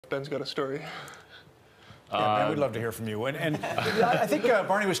Ben's got a story. Yeah, man, we'd love to hear from you. And I think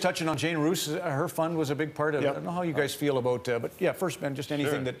Barney was touching on Jane Roos. Her fund was a big part of it. I don't know how you guys feel about, but yeah, first, Ben, just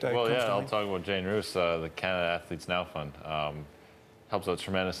anything that well, comes yeah, to I'll mind. talk about Jane Roos, the Canada Athletes Now Fund. Helps out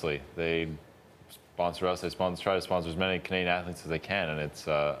tremendously. They sponsor us. They try to sponsor as many Canadian athletes as they can, and it's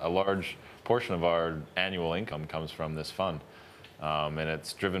a large portion of our annual income comes from this fund. And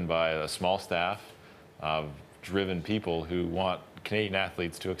it's driven by a small staff of driven people who want Canadian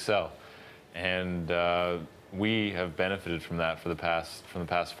athletes to excel. And we have benefited from that for the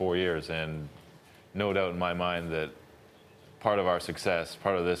past 4 years, and no doubt in my mind that part of our success,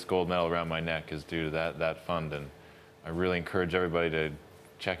 part of this gold medal around my neck, is due to that fund. And I really encourage everybody to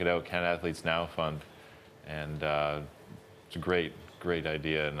check it out, Canada Athletes Now Fund. And it's a great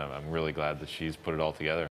idea, and I'm really glad that she's put it all together.